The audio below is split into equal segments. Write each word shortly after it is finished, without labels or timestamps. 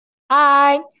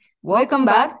Hi, welcome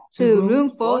back to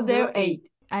room 408.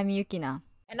 I'm Yukina.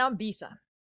 And I'm Bisa.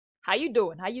 How you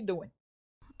doing?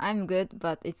 I'm good,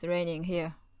 but it's raining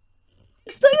here.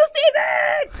 It's still your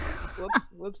season!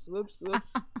 Whoops.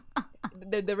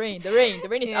 The rain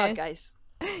is out, Yes. guys.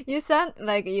 You sound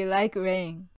like you like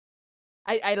rain.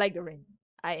 I like the rain.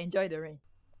 I enjoy the rain.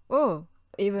 Oh,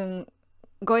 even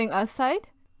going outside?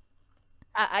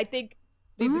 I think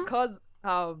Mhm. because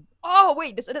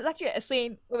wait, there's actually a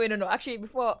saying. Wait, no. Actually,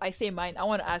 before I say mine, I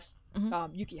want to ask Mhm.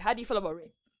 Yuki, how do you feel about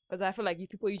rain? Because I feel like you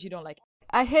people usually don't like it.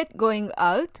 I hate going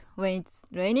out when it's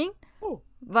raining, Oh.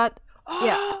 but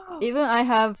yeah, Oh. even I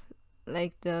have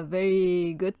like the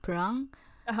very good plan.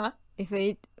 Uh-huh. If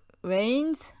it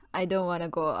rains, I don't want to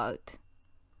go out.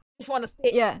 Just want to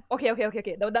stay. Yeah, Okay.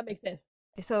 That makes sense.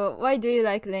 so why do you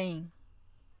like rain?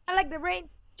 I like the rain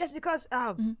just because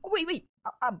Mhm. oh, wait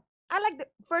I like the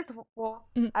first of all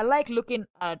Mhm. I like looking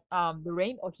at the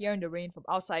rain or hearing the rain from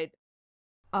outside.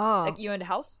 Oh, Like you're in the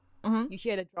house, mm-hmm. you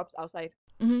hear the drops outside,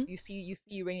 Mm-hmm. you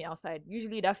see raining outside.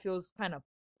 Usually that feels kind of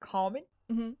calming,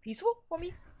 Mm-hmm. peaceful for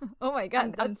me. Oh my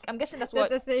God, I'm guessing that's that's what.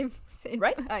 the same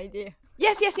Right? idea.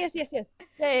 Yes.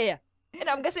 Yeah. And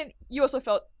I'm guessing you also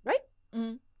felt right.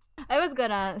 I was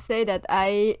gonna say that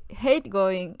I hate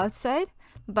going outside,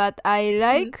 but I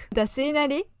like the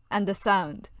scenery and the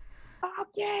sound.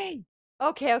 Okay.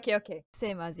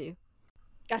 Same as you.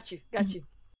 Got you.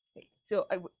 So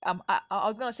I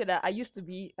was gonna say that I used to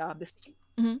be the same,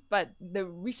 Mhm. but the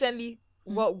recently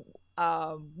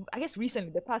I guess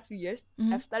recently the past few years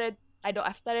Mhm. I've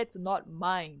started to not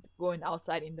mind going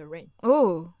outside in the rain.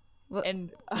 Oh, what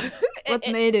And what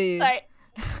made you? sorry,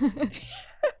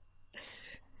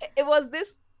 it was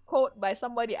this quote by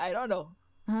somebody I don't know.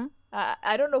 Huh?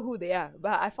 I don't know who they are,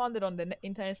 but I found it on the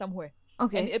internet somewhere, and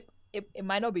Okay. it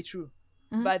might not be true,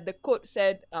 Uh-huh. but the quote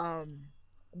said,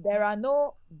 "There are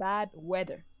no bad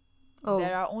weather. Oh.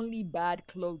 There are only bad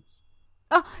clothes."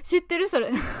 あ、知ってるそれ。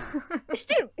知っ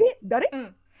てる？誰？う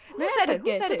ん。 Who 何や said った it? っ Who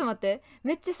け said ちょっと it? 待って。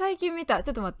めっちゃ最近見た。ち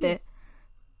ょっと待って。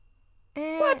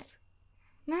What?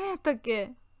 何やったっ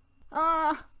け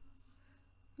あー、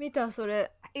見た、それ。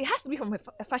 It has to be from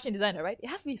a fashion designer, right? It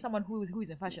has to be someone who is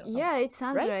in fashion. Or something. Yeah, it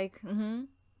sounds Right? like. Mm-hmm.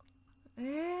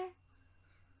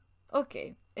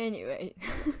 Okay, anyway.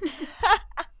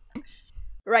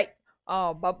 Right.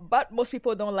 But most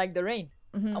people don't like the rain.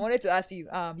 Mhm. I wanted to ask you,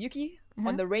 Yuki,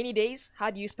 on the rainy days,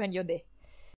 how do you spend your day?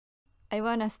 I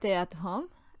wanna stay at home,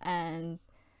 and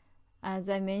as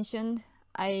I mentioned,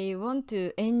 I want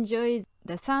to enjoy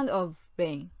the sound of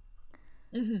rain.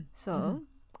 Mm-hmm. So,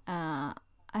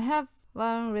 I have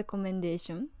one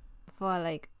recommendation for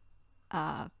like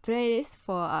a playlist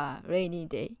for a rainy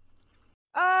day.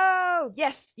 Oh,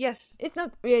 yes. It's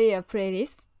not really a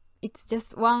playlist, it's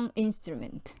just one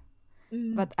instrument.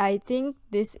 But I think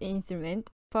this instrument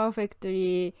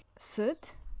perfectly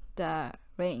suits the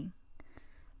rain.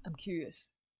 I'm curious.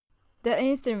 The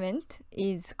instrument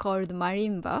is called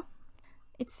marimba.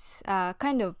 It's a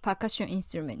kind of percussion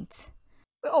instrument.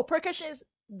 Oh, percussions,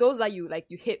 those are you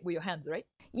hit with your hands, right?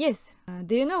 Yes.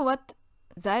 Do you know what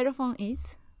xylophone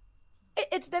is?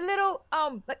 It's the little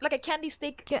like a candy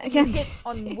stick you Candy hit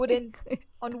on stick.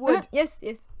 wood. Yes,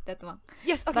 that one.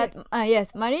 Yes, okay. But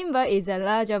yes, marimba is a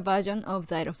larger version of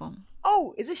xylophone.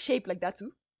 Oh, is it shaped like that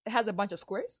too? It has a bunch of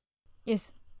squares?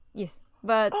 Yes,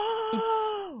 but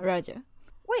Oh! it's larger.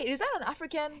 Wait, is that an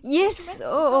African Yes. instrument? The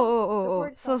Oh.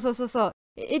 word sounds- So.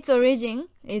 Its origin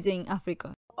is in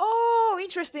Africa. Oh,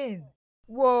 interesting.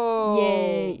 Whoa.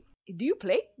 Yay. Do you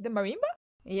play the marimba?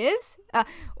 Yes.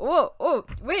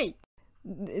 Wait.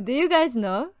 Do you guys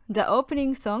know the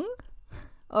opening song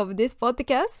of this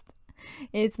podcast?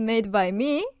 It's made by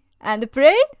me and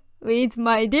played with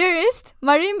my dearest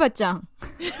Marimba-chan.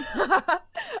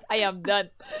 I am done.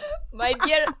 My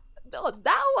dear, oh,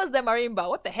 that was the marimba.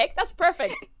 What the heck? That's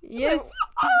perfect. Yes.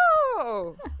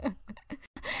 Oh.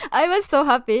 I was so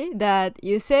happy that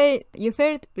you say you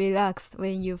felt relaxed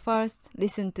when you first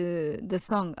listened to the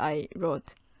song I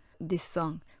wrote. This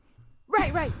song.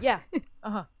 Right. Yeah.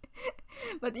 Uh-huh.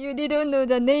 But you didn't know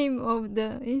the name of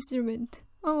the instrument.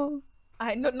 Oh.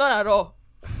 Not at all.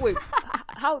 Wait,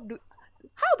 how do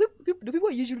people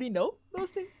usually know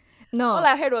those things? No. All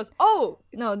I heard was,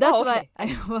 No, that's okay. why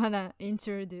I wanna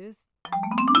introduce.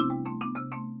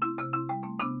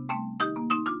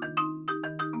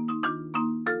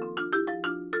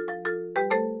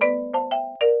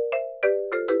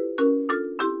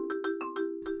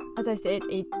 As I said,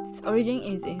 its origin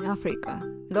is in Africa,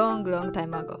 long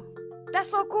time ago. That's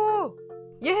so cool.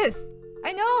 Yes,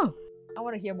 I know. I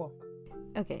want to hear more.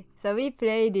 Okay, so we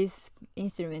play this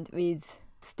instrument with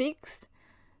sticks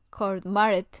called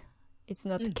mallet It's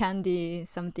not candy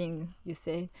something you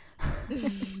say.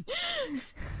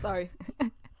 Sorry.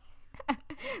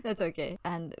 That's okay.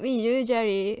 And we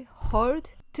usually hold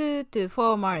 2 to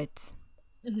 4 mallets.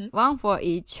 One for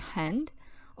each hand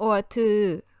or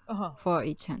 2 for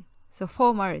each hand. So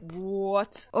 4 mallets.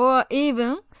 What? Or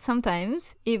even,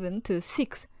 sometimes, even to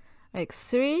 6. Like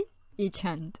 3 each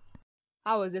hand.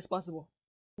 How is this possible?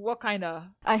 What kind of...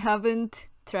 I haven't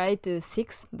tried to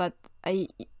 6, but I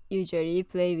usually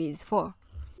play with 4.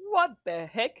 What the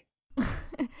heck?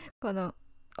 この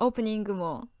オープニング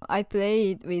も I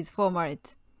played with 4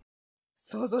 mallets.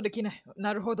 想像できない。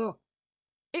なるほど。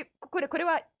これ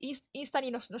はインスタ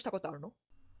に載したことあるの？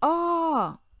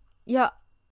ああ、いや、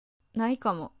ない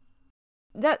かも。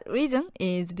That reason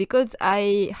is because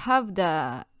I have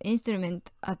the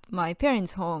instrument at my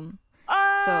parents' home.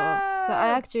 So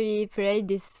I actually played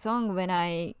this song when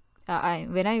I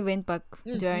went back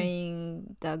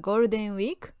during the Golden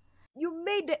Week. You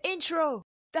made the intro!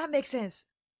 That makes sense.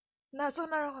 なる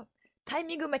ほど。タイ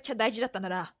ミングめっちゃ大事だったんだ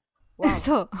な。Wow.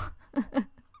 そう。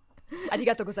あり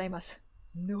がとうございます。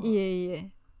No. いえい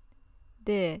え。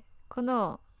で、こ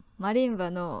のマリンバ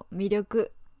の魅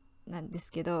力なんで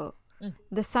すけど、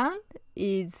The sound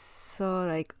is so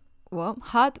like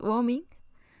heartwarming,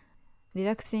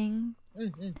 relaxing,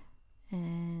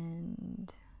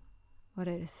 and what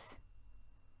else?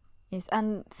 Yes,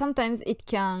 and sometimes it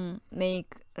can make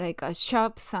like a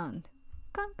sharp sound.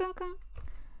 Kan, kan, kan.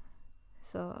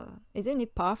 So, isn't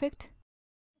it perfect?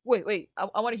 Wait.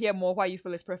 I want to hear more why you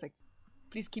feel it's perfect.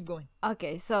 Please keep going.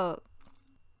 Okay, so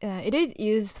it is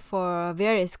used for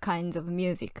various kinds of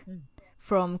music,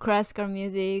 from classical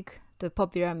music to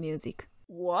popular music.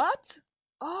 What?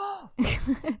 Oh!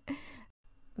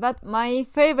 But my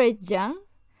favorite genre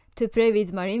to play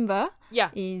with marimba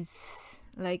is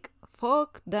like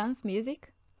folk dance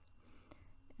music.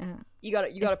 You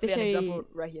gotta play an example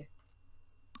right here.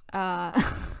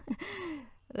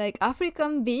 Like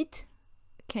African beat.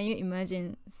 Can you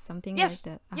imagine something like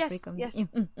that? African yes.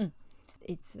 beat?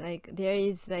 It's like there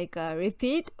is like a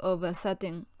repeat of a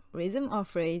certain rhythm or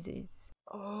phrases.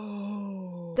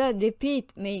 Oh. The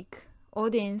repeat make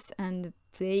audience and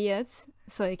players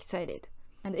so excited.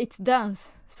 And it's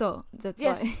dance, so that's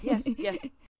why. Yes.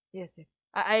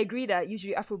 I agree that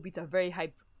usually Afro beats are very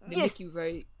hype. They make you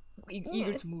very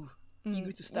eager to move,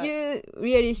 eager to start. You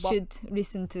really should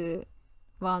listen to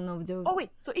one of those. Oh wait,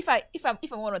 so if I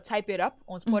want to type it up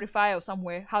on Spotify or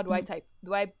somewhere, how do I type?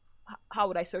 How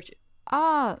would I search it?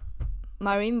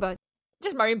 Marimba.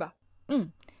 Just marimba.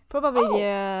 Probably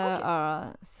there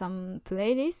are some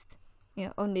playlists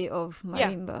only of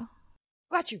marimba.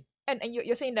 Got you. And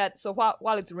you're saying that so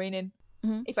while it's raining,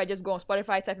 if I just go on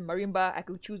Spotify, type in marimba, I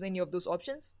could choose any of those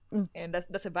options, and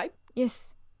that's a vibe.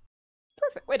 Yes.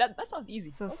 Perfect. Wait, that sounds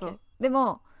easy. So. で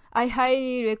も I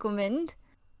highly recommend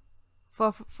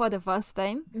for the first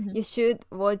time, you should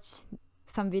watch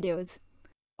some videos.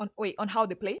 On how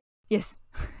they play? Yes.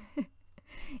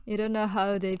 You don't know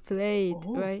how they play it,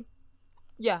 right?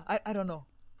 Yeah, I don't know.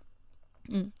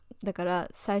 だから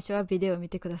最初はビデオを見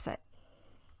てください。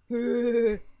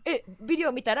ビデ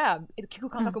オ見たら聞く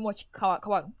感覚も変わ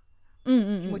る？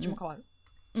気持ちも変わる？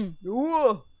う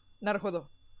お、なるほど。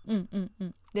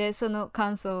で、その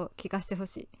感想を聞かせてほ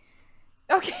しい。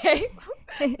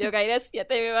OK! 了解です。やっ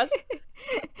てみます。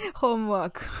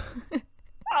Homework.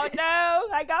 Oh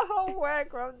no! I got homework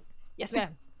from... Yes,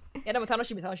 ma'am. いやでも楽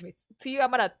しみ。梅雨は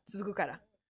まだ続くから。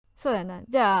そうやな。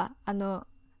じゃあ、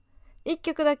一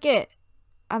曲だけ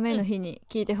雨の日に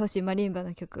聴いてほしいマリンバ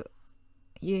の曲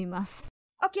言います。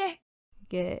Okay.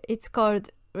 It's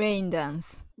called Rain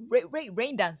Dance.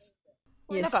 Rain Dance?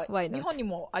 Yes, なんか why not? 日本に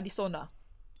もありそうな。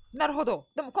なるほど。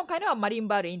でも今回のはマリン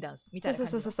バレインダンスみたいな感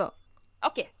じ。そう。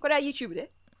OK。これは YouTube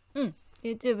で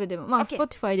YouTube でも、まあ、Okay.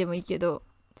 Spotify でもいいけど、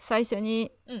最初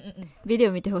にビデ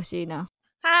オ見てほしいな。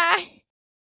はい。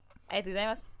ありがとうござい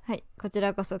ます。はい。こち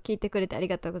らこそ聞いてくれてあり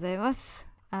がとうございます。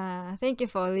Thank you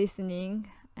for listening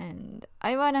and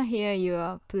I wanna hear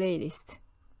your playlist,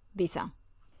 B さん。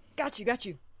Got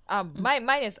you.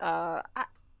 Mine is I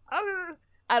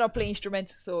don't play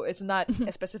instruments, so it's not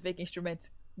a specific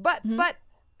instrument. But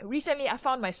recently I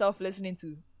found myself listening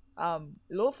to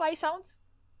lo-fi sounds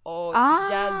or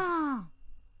jazz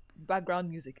background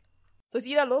music. So it's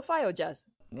either lo-fi or jazz.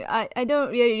 I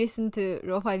don't really listen to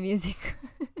lo-fi music.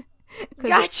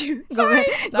 Got you. ごめ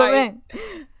Sorry. ん。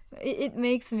It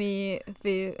makes me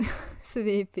feel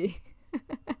sleepy.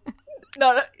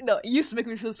 No, you used to make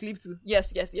me feel sleep too.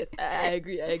 Yes. I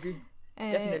agree.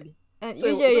 Definitely. So,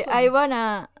 Usually I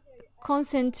wanna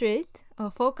concentrate or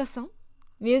focus on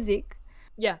music.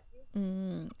 Yeah.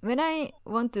 When I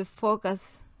want to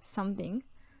focus something,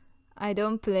 I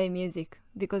don't play music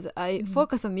because I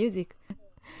focus on music.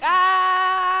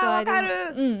 わかる。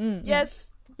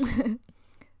Yes.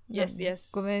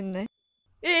 Yes. ごめんね。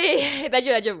大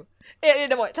丈夫大丈夫。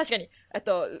でも確かに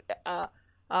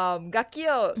楽器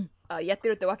をやって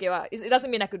るってわけは it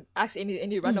doesn't mean I could ask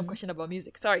any random question about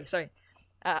music. Sorry.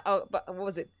 But what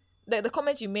was it? The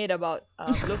comments you made about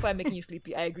lo-fi making you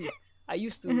sleepy, I agree. I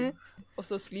used to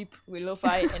also sleep with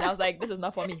lo-fi, and I was like, this is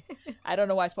not for me. I don't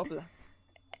know why it's popular.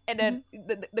 And then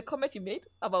the comment you made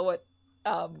about what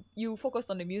you focused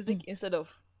on the music instead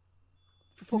of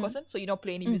focusing, so you don't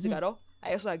play any music at all.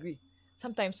 I also agree.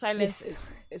 Sometimes silence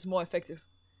is more effective.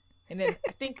 And then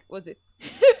I think was it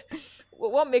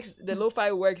what makes the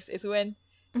lo-fi works is when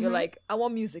you're like, I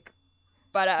want music,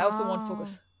 but I also want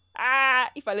focus.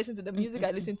 If I listen to the music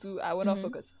I listen to, I will not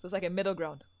focus. So it's like a middle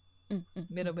ground.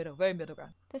 Middle, very middle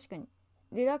ground. 確かに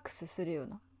リラックスするよ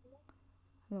な。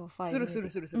ローファイ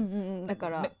する。だか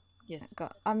ら、Yes. なん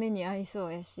か雨に合いそ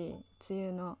うやし、梅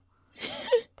雨の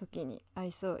時に合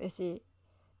いそうやし、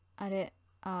あれ、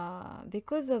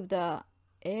because of the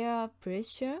air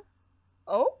pressure,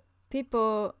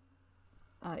 people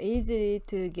are easy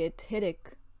to get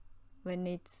headache when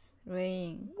it's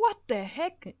rain. What the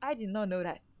heck? I did not know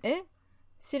that.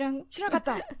 知らなかっ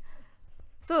た。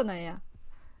そうなんや。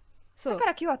そう。だか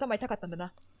ら今日頭痛かったんだ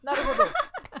な。なるほど。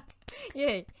イ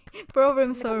ェイ。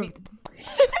Problem solved.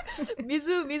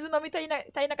 水飲み足りな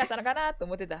かったのかなと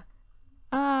思ってた。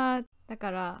だ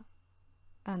から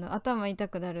頭痛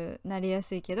くなりや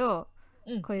すいけど、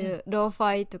こういうローフ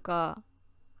ァイとか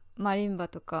マリンバ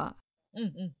とか、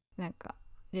なんか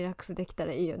リラックスできた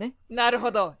らいいよね。なる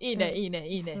ほど。いいね。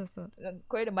そう。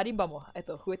これでマリンバも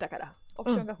増えたからオ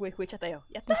プションが増えちゃったよ。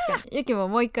やったー。確かに。ゆきも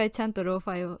もう一回ちゃんとローフ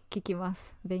ァイを聞きま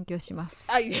す。勉強します。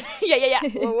いや。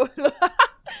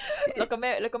ロコ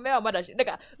メはまだなん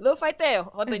かローファイって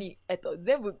本当に、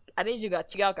全部アレンジが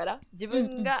違うから自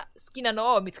分が好きな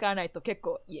のを見つからないと結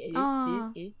構っ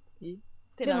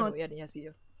てなるのやりやすい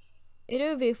よ。It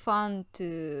will be fun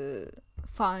to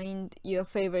find your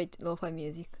favorite lo-fi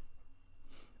music.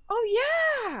 Oh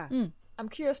yeah! I'm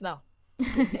curious now.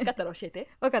 見つかったら教えて。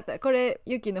わかった。これ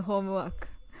ゆきのホームワーク。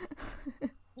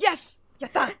Yes! や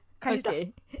った返した。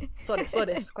Okay. そう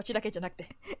です。こっちだけじゃなくて。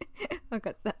わか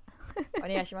った。お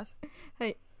願いします。は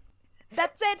い。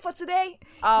That's it for today.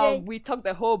 We talked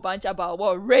a whole bunch about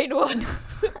what rain was,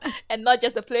 and not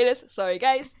just the playlist. Sorry,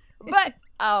 guys, but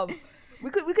we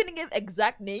couldn't give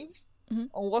exact names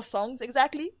on what songs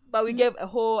exactly, but we gave a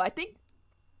whole. I think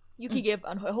Yuki gave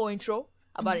a whole intro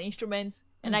about an instrument,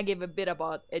 and I gave a bit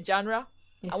about a genre.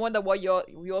 Yes. I wonder what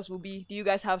yours will be. Do you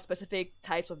guys have specific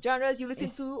types of genres you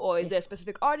listen to, or is there a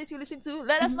specific artist you listen to?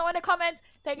 Let us know in the comments.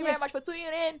 Thank you very much for tuning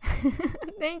in.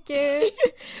 Thank you.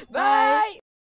 Bye.